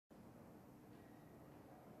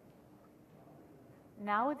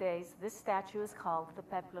Nowadays, this statue is called the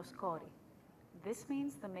Peplos Kori. This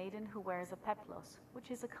means the maiden who wears a peplos, which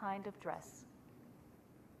is a kind of dress.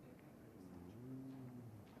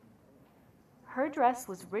 Her dress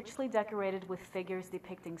was richly decorated with figures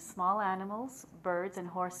depicting small animals, birds, and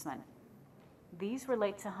horsemen. These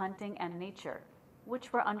relate to hunting and nature,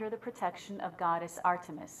 which were under the protection of goddess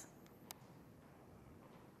Artemis.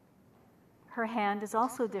 Her hand is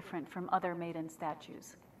also different from other maiden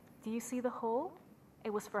statues. Do you see the hole?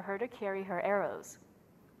 It was for her to carry her arrows,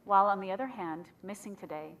 while on the other hand, missing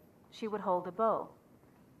today, she would hold a bow.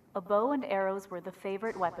 A bow and arrows were the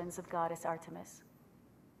favorite weapons of goddess Artemis.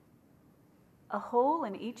 A hole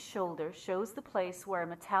in each shoulder shows the place where a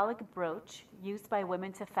metallic brooch, used by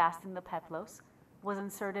women to fasten the peplos, was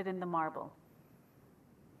inserted in the marble.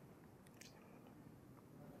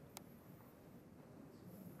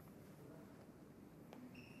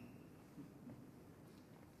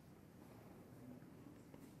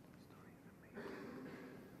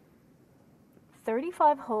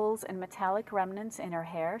 "35 holes and metallic remnants in her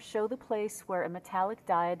hair show the place where a metallic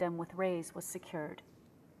diadem with rays was secured.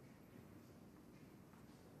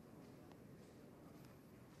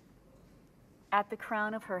 At the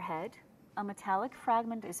crown of her head, a metallic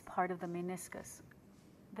fragment is part of the meniscus.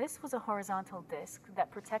 This was a horizontal disc that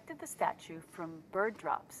protected the statue from bird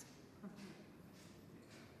drops.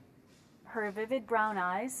 Her vivid brown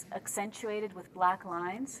eyes, accentuated with black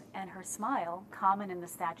lines, and her smile, common in the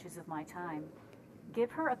statues of my time, give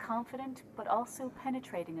her a confident but also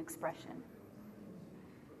penetrating expression.